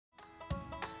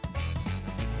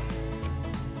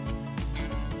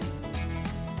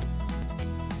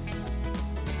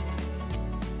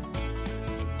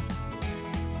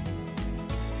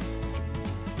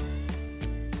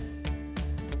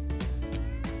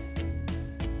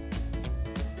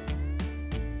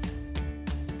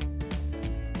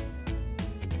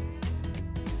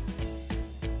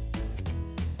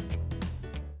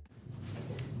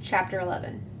Chapter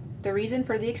 11. The reason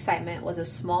for the excitement was a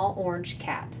small orange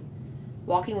cat.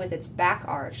 Walking with its back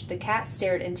arched, the cat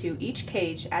stared into each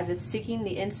cage as if seeking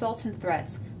the insults and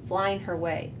threats flying her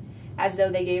way, as though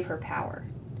they gave her power.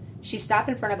 She stopped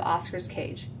in front of Oscar's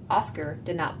cage. Oscar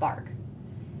did not bark.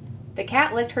 The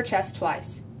cat licked her chest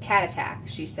twice. "Cat attack,"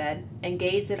 she said, and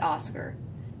gazed at Oscar,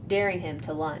 daring him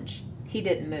to lunge. He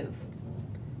didn't move.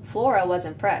 Flora was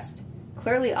impressed.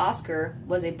 Clearly Oscar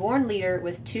was a born leader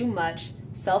with too much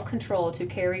self-control to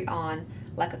carry on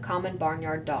like a common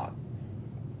barnyard dog.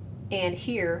 And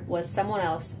here was someone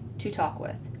else to talk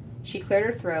with. She cleared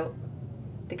her throat.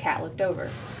 The cat looked over.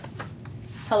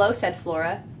 "Hello," said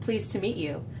Flora. "Pleased to meet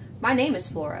you. My name is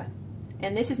Flora,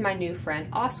 and this is my new friend,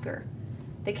 Oscar."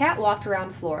 The cat walked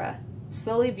around Flora,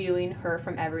 slowly viewing her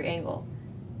from every angle.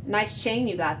 "Nice chain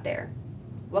you got there.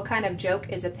 What kind of joke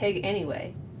is a pig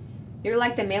anyway? You're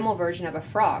like the mammal version of a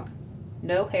frog.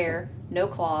 No hair, no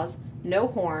claws, no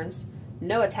horns,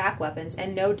 no attack weapons,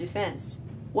 and no defense.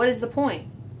 What is the point?"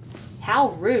 How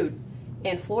rude!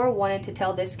 And Flora wanted to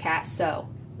tell this cat so,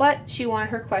 but she wanted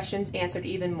her questions answered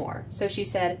even more, so she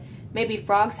said, "Maybe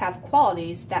frogs have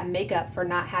qualities that make up for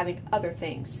not having other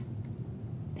things."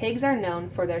 Pigs are known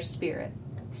for their spirit.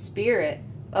 Spirit?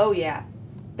 Oh yeah,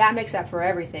 that makes up for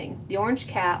everything. The orange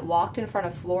cat walked in front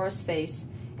of Flora's face,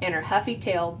 and her huffy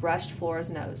tail brushed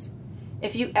Flora's nose.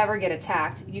 "If you ever get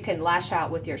attacked, you can lash out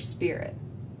with your spirit."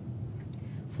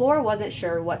 Flora wasn't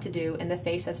sure what to do in the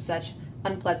face of such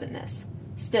unpleasantness.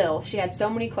 Still, she had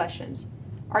so many questions.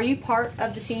 "Are you part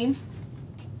of the team?"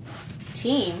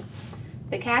 Team?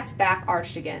 The cat's back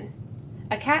arched again.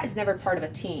 A cat is never part of a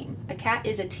team. A cat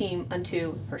is a team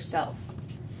unto herself.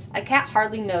 A cat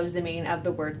hardly knows the meaning of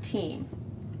the word team.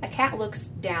 A cat looks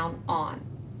down on.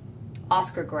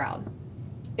 Oscar growled.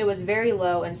 It was very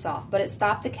low and soft, but it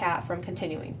stopped the cat from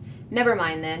continuing. "Never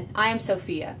mind then. I am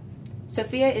Sophia.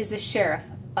 Sophia is the sheriff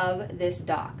of this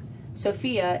dock.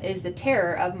 Sophia is the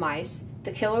terror of mice,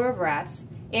 the killer of rats,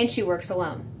 and she works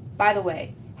alone. By the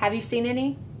way, have you seen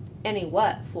any?" "Any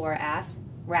what?" Flora asked.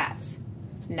 "Rats."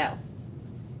 "No."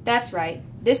 "That's right.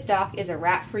 This dock is a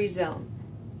rat-free zone,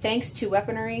 thanks to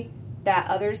weaponry that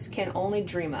others can only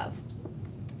dream of."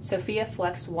 Sophia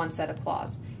flexed one set of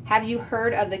claws. "Have you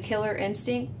heard of the killer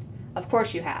instinct?" "Of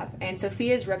course you have, and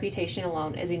Sophia's reputation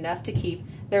alone is enough to keep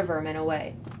their vermin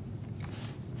away."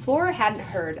 Flora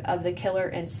hadn't heard of the killer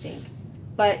instinct,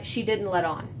 but she didn't let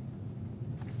on.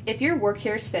 "If your work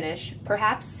here is finished,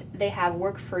 perhaps they have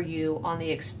work for you on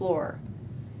the Explorer.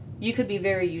 You could be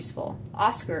very useful.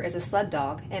 Oscar is a sled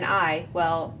dog, and I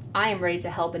am ready to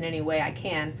help in any way I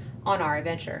can on our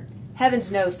adventure."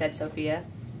 "Heavens no," said Sophia.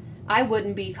 "I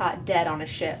wouldn't be caught dead on a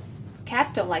ship.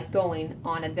 Cats don't like going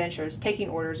on adventures, taking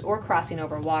orders, or crossing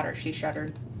over water," she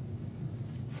shuddered.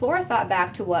 Flora thought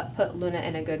back to what put Luna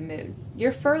in a good mood.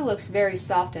 "Your fur looks very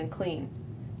soft and clean."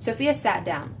 Sophia sat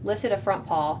down, lifted a front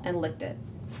paw, and licked it.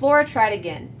 Flora tried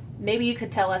again. "Maybe you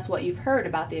could tell us what you've heard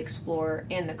about the Explorer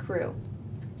and the crew."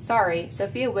 "Sorry,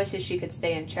 Sophia wishes she could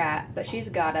stay and chat, but she's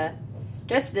gotta."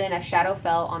 Just then a shadow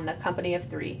fell on the company of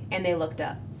three, and they looked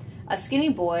up. A skinny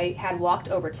boy had walked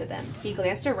over to them. He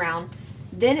glanced around,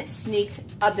 then sneaked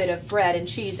a bit of bread and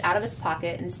cheese out of his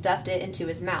pocket and stuffed it into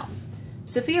his mouth.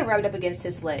 Sophia rubbed up against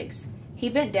his legs. He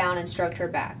bent down and stroked her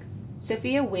back.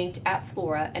 Sophia winked at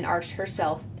Flora and arched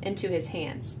herself into his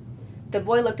hands. The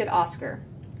boy looked at Oscar.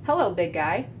 "Hello, big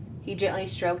guy." He gently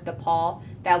stroked the paw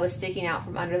that was sticking out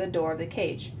from under the door of the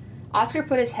cage. Oscar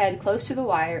put his head close to the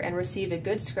wire and received a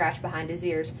good scratch behind his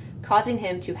ears, causing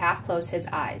him to half close his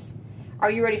eyes.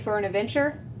 "Are you ready for an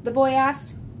adventure?" the boy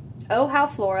asked. Oh, how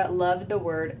Flora loved the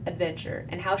word adventure,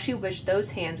 and how she wished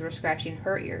those hands were scratching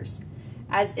her ears.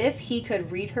 As if he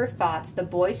could read her thoughts, the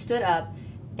boy stood up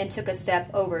and took a step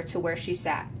over to where she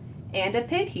sat. "And a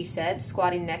pig," he said,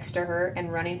 squatting next to her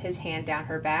and running his hand down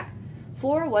her back.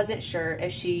 Flora wasn't sure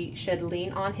if she should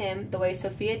lean on him the way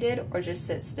Sophia did or just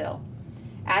sit still.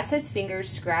 As his fingers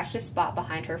scratched a spot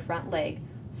behind her front leg,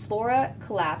 Flora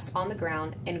collapsed on the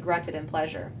ground and grunted in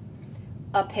pleasure.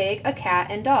 "A pig, a cat,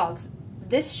 and dogs.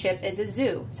 This ship is a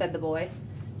zoo," said the boy.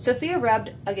 Sophia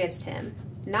rubbed against him,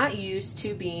 not used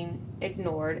to being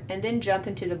ignored, and then jumped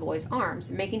into the boy's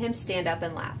arms, making him stand up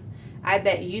and laugh. "I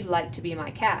bet you'd like to be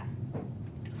my cat."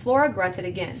 Flora grunted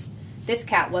again. This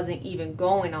cat wasn't even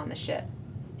going on the ship.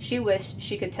 She wished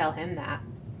she could tell him that.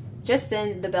 Just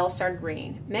then the bell started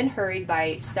ringing. Men hurried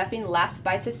by, stuffing last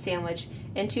bites of sandwich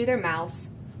into their mouths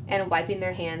and wiping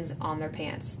their hands on their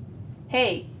pants.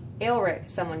 "Hey, Aelric,"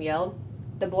 someone yelled.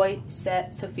 The boy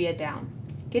set Sophia down.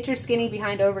 "Get your skinny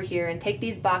behind over here and take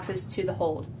these boxes to the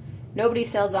hold. Nobody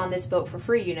sails on this boat for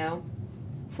free, you know."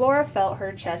 Flora felt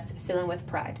her chest filling with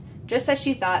pride. just as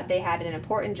she thought they had an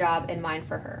important job in mind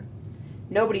for her.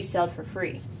 Nobody sailed for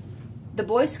free. The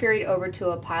boy scurried over to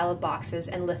a pile of boxes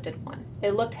and lifted one.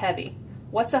 It looked heavy.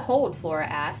 "What's a hold?" Flora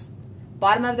asked.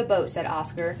 "Bottom of the boat," said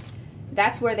Oscar.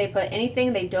 "That's where they put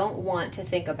anything they don't want to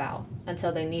think about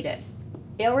until they need it."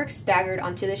 Aelric staggered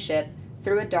onto the ship,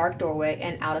 through a dark doorway,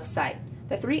 and out of sight.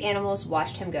 The three animals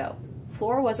watched him go.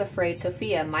 Flora was afraid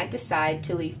Sophia might decide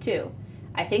to leave too.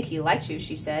 "I think he liked you,"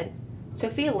 she said.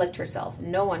 Sophia licked herself.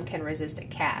 No one can resist a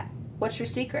cat. "What's your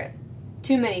secret?"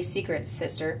 "Too many secrets,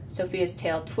 sister." Sophia's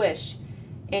tail twitched,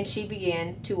 and she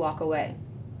began to walk away.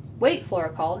 "Wait," Flora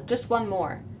called. "Just one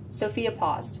more." Sophia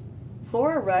paused.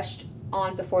 Flora rushed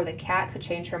on before the cat could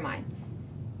change her mind.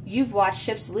 "You've watched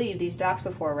ships leave these docks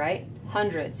before, right?"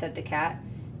 "Hundreds," said the cat.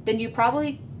 "Then you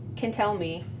probably can tell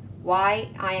me why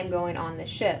I am going on this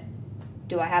ship.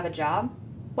 Do I have a job?"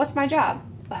 "What's my job?"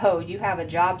 "Oh, you have a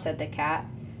job," said the cat.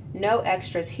 "No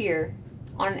extras here.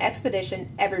 On an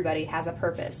expedition, everybody has a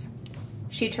purpose."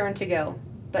 She turned to go.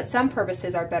 "But some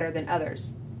purposes are better than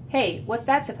others." "Hey, what's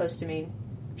that supposed to mean?"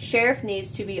 "Sheriff needs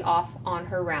to be off on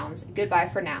her rounds. Goodbye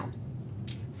for now."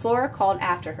 Flora called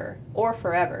after her, "Or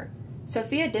forever."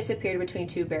 Sophia disappeared between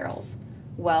two barrels.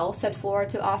 "Well," said Flora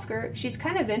to Oscar, "she's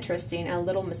kind of interesting and a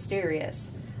little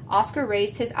mysterious." Oscar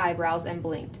raised his eyebrows and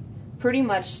blinked. "Pretty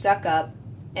much stuck up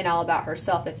and all about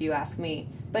herself, if you ask me.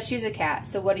 But she's a cat,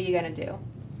 so what are you going to do?"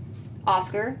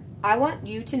 "Oscar, I want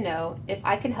you to know if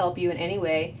I can help you in any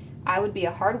way, I would be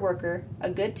a hard worker, a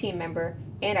good team member,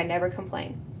 and I never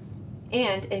complain.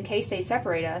 And in case they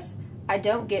separate us, I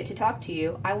don't get to talk to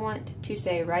you. I want to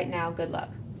say right now, good luck."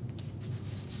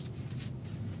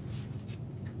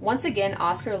 Once again,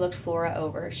 Oscar looked Flora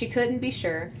over. She couldn't be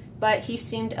sure, but he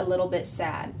seemed a little bit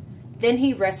sad. Then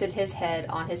he rested his head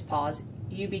on his paws.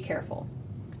 "You be careful."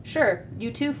 "Sure,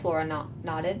 you too," Flora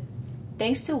nodded.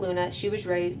 Thanks to Luna, she was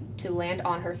ready to land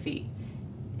on her feet.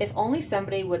 If only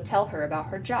somebody would tell her about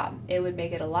her job, it would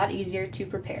make it a lot easier to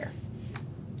prepare.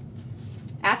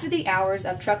 After the hours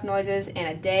of truck noises and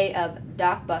a day of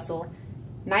dock bustle,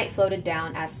 night floated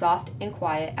down as soft and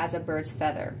quiet as a bird's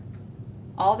feather.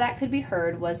 All that could be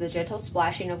heard was the gentle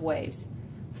splashing of waves.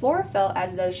 Flora felt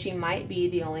as though she might be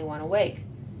the only one awake.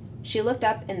 She looked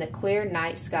up in the clear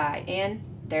night sky, and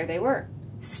there they were.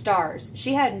 Stars.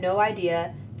 She had no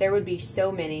idea there would be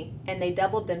so many, and they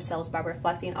doubled themselves by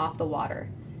reflecting off the water.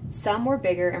 Some were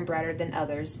bigger and brighter than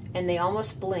others, and they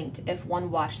almost blinked if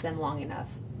one watched them long enough.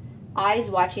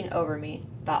 "Eyes watching over me,"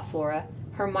 thought Flora.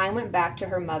 Her mind went back to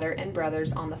her mother and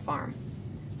brothers on the farm.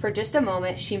 For just a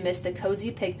moment, she missed the cozy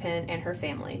pig pen and her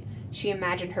family. She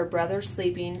imagined her brothers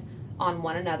sleeping on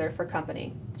one another for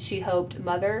company. She hoped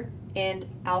Mother and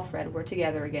Alfred were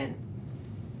together again.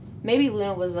 Maybe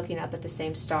Luna was looking up at the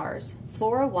same stars.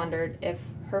 Flora wondered if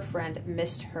her friend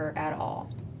missed her at all.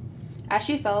 As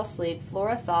she fell asleep,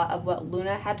 Flora thought of what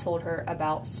Luna had told her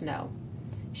about snow.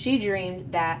 She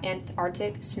dreamed that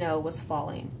Antarctic snow was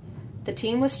falling. The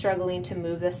team was struggling to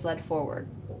move the sled forward.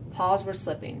 Paws were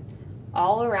slipping.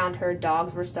 All around her,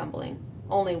 dogs were stumbling.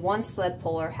 Only one sled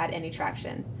puller had any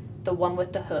traction, the one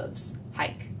with the hooves.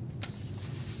 Hike.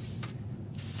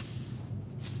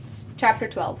 Chapter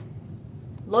 12.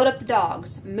 Load up the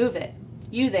dogs. Move it.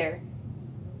 You there.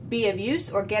 Be of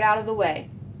use or get out of the way.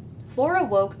 Flora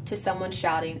woke to someone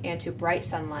shouting and to bright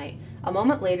sunlight. A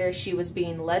moment later, she was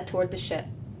being led toward the ship,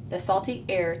 the salty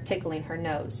air tickling her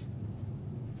nose.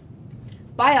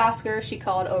 "Bye, Oscar," she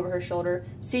called over her shoulder.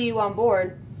 "See you on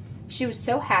board." She was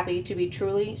so happy to be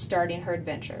truly starting her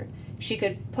adventure. She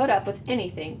could put up with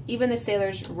anything, even the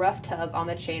sailor's rough tug on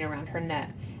the chain around her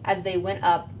neck, as they went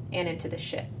up and into the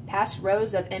ship, past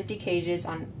rows of empty cages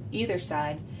on either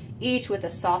side, each with a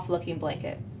soft-looking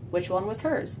blanket. Which one was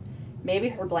hers? Maybe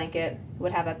her blanket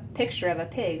would have a picture of a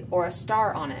pig or a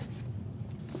star on it.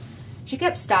 She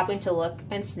kept stopping to look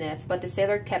and sniff, but the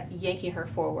sailor kept yanking her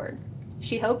forward.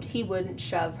 She hoped he wouldn't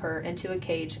shove her into a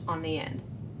cage on the end.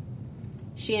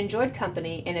 She enjoyed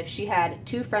company, and if she had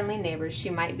two friendly neighbors, she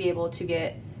might be able to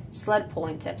get sled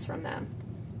pulling tips from them.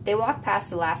 They walked past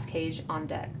the last cage on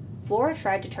deck. Flora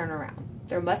tried to turn around.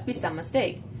 There must be some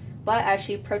mistake. But as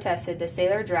she protested, the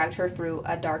sailor dragged her through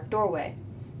a dark doorway.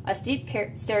 A steep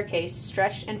staircase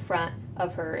stretched in front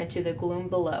of her into the gloom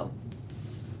below.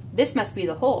 This must be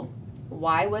the hold.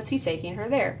 Why was he taking her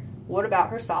there? What about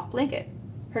her soft blanket?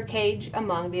 Her cage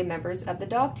among the members of the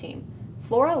dog team?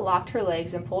 Flora locked her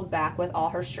legs and pulled back with all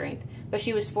her strength, but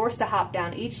she was forced to hop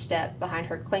down each step behind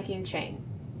her clanking chain.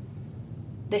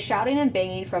 The shouting and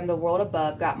banging from the world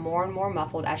above got more and more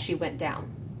muffled as she went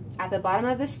down. At the bottom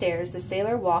of the stairs, the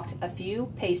sailor walked a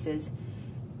few paces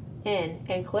in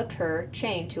and clipped her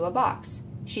chain to a box.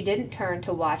 She didn't turn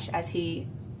to watch as he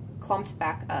clumped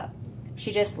back up.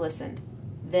 She just listened.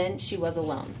 Then she was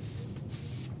alone.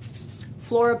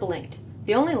 Flora blinked.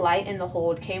 The only light in the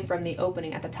hold came from the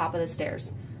opening at the top of the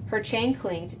stairs. Her chain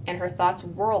clinked, and her thoughts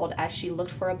whirled as she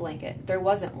looked for a blanket. There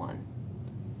wasn't one.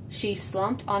 She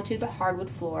slumped onto the hardwood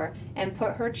floor and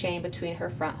put her chain between her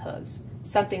front hooves.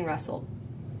 Something rustled.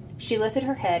 She lifted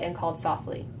her head and called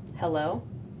softly, "Hello?"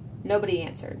 Nobody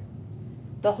answered.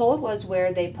 The hold was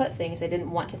where they put things they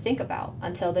didn't want to think about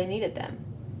until they needed them.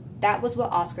 That was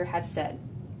what Oscar had said.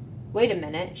 Wait a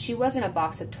minute, she wasn't a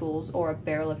box of tools or a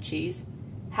barrel of cheese.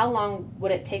 How long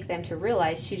would it take them to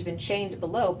realize she's been chained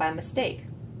below by mistake?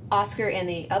 Oscar and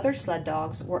the other sled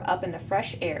dogs were up in the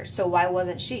fresh air, so why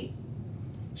wasn't she?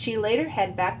 She laid her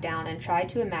head back down and tried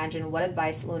to imagine what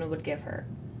advice Luna would give her.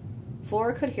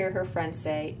 Flora could hear her friend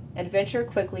say, "Adventure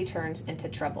quickly turns into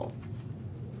trouble."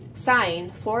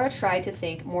 Sighing, Flora tried to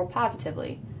think more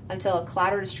positively, until a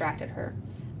clatter distracted her.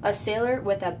 A sailor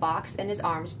with a box in his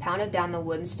arms pounded down the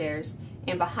wooden stairs,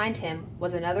 and behind him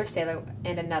was another sailor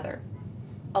and another.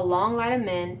 A long line of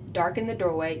men darkened the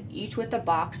doorway, each with a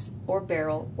box or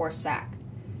barrel or sack.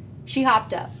 She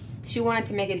hopped up. She wanted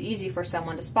to make it easy for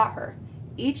someone to spot her.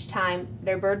 Each time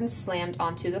their burdens slammed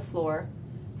onto the floor,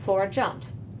 Flora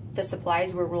jumped. The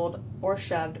supplies were rolled or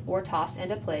shoved or tossed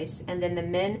into place, and then the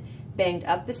men banged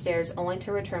up the stairs only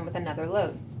to return with another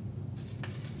load.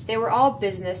 They were all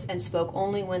business and spoke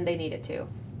only when they needed to.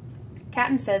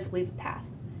 Captain says leave a path.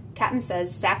 Captain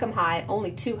says stack 'em high,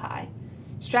 only too high.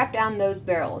 Strap down those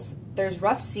barrels. There's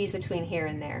rough seas between here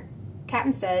and there.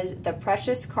 Captain says the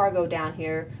precious cargo down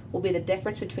here will be the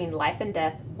difference between life and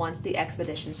death once the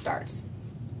expedition starts.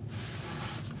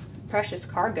 Precious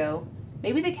cargo?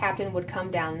 Maybe the captain would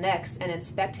come down next and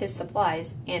inspect his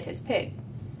supplies and his pig.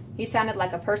 He sounded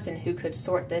like a person who could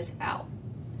sort this out.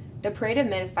 The parade of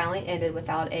men finally ended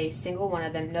without a single one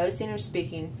of them noticing or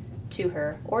speaking to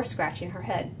her or scratching her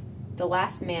head. The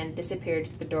last man disappeared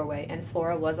through the doorway, and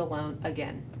Flora was alone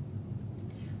again.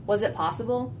 Was it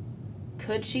possible?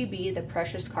 Could she be the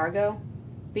precious cargo?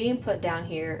 Being put down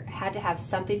here had to have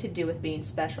something to do with being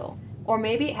special. Or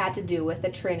maybe it had to do with the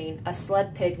training a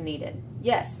sled pig needed.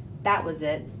 Yes, that was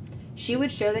it. She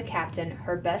would show the captain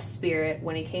her best spirit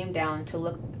when he came down to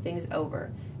look things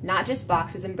over. Not just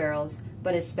boxes and barrels,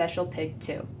 but his special pig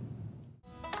too.